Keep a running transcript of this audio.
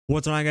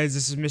What's going on, guys?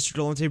 This is Mr.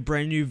 DELORIAN with a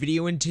brand new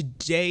video, and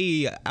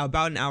today,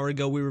 about an hour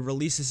ago, we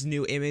released this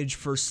new image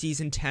for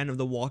Season 10 of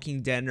The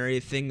Walking Dead and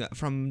everything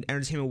from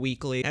Entertainment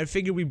Weekly. And I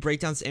figured we'd break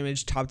down this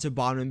image top to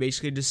bottom and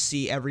basically just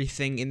see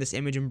everything in this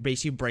image and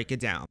basically break it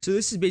down. So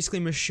this is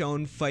basically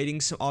Michonne fighting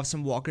off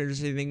some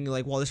walkers, anything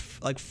like while there's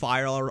like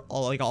fire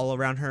all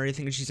around her,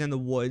 anything, and she's in the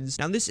woods.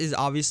 Now this is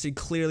obviously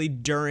clearly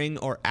during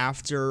or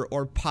after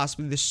or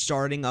possibly the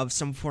starting of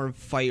some form of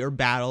fight or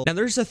battle. Now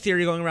there's a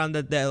theory going around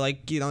that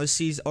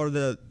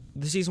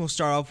the season will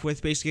start off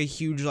with basically a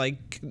huge,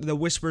 like, the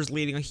Whispers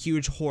leading a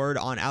huge horde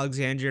on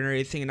Alexandria and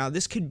everything. And now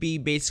this could be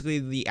basically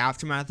the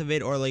aftermath of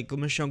it, or like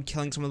Michonne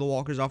killing some of the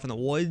walkers off in the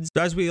woods.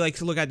 So as we like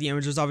to look at the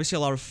image, there's obviously a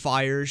lot of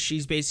fire.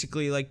 She's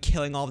basically like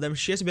killing all of them.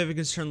 She has a bit of a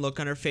concerned look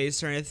on her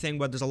face or anything,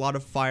 but there's a lot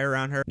of fire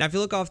around her. Now if you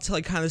look off to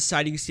like kind of the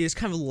side, you can see this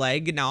kind of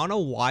leg. Now I don't know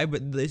why,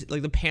 but this,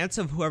 like the pants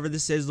of whoever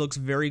this is looks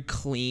very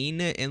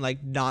clean and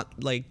like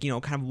not like, you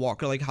know, kind of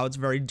walker, like how it's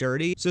very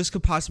dirty. So this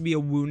could possibly be a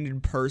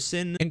wounded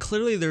person. And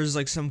clearly there's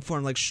like some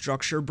form like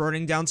structure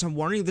burning down, so I'm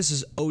wondering if this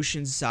is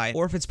Oceanside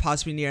or if it's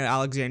possibly near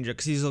Alexandria,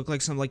 because these look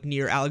like some like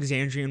near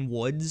Alexandrian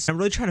woods. I'm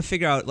really trying to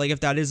figure out like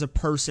if that is a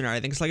person or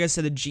anything, because like I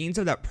said, the jeans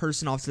of that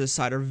person off to the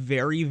side are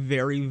very,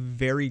 very,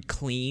 very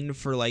clean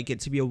for like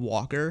it to be a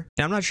walker.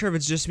 And I'm not sure if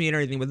it's just me and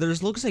everything, but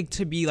there's looks like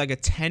to be like a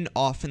tent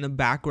off in the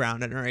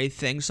background and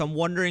everything, so I'm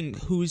wondering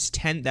whose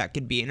tent that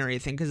could be and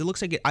everything, because it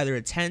looks like either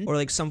a tent or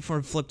like some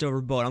form of flipped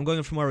over boat. I'm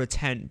going for more of a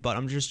tent, but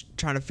I'm just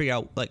trying to figure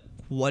out like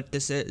what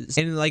this is.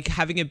 And like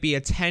having it be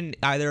a tent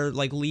either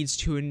like leads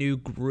to a new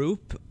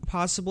group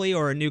possibly,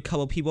 or a new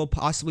couple people,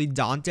 possibly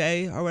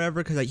Dante or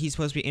whatever, because like he's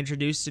supposed to be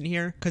introduced in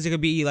here, because it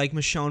could be like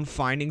Michonne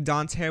finding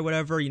Dante or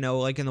whatever, you know,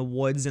 like in the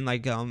woods and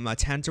like a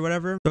tent or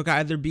whatever. So it could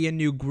either be a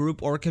new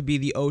group or it could be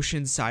the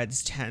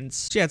Oceanside's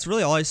tents. So yeah, it's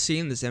really all I see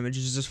in this image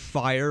is just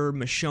fire,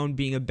 Michonne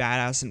being a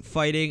badass and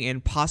fighting,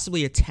 and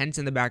possibly a tent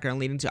in the background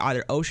leading to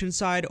either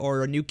Oceanside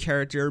or a new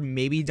character,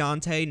 maybe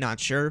Dante, not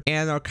sure.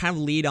 And they'll kind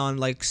of lead on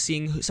like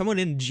seeing someone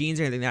in jeans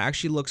or anything that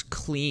actually looks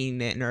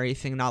clean and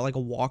everything, not like a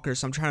walker.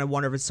 So I'm trying to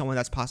wonder if it's someone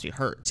that's possibly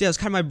hurt. So yeah, that's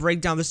kind of my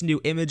breakdown of this new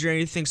image or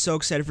anything. So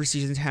excited for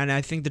season 10.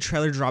 I think the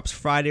trailer drops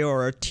Friday,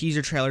 or a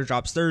teaser trailer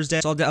drops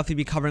Thursday, so I'll definitely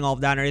be covering all of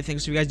that and everything.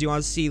 So if you guys do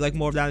want to see like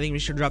more of that, I think we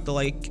should drop the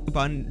like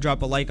button,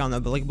 drop a like on the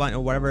like button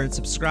or whatever, and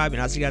subscribe.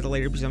 And I'll see you guys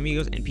later. Peace,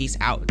 amigos, and peace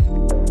out.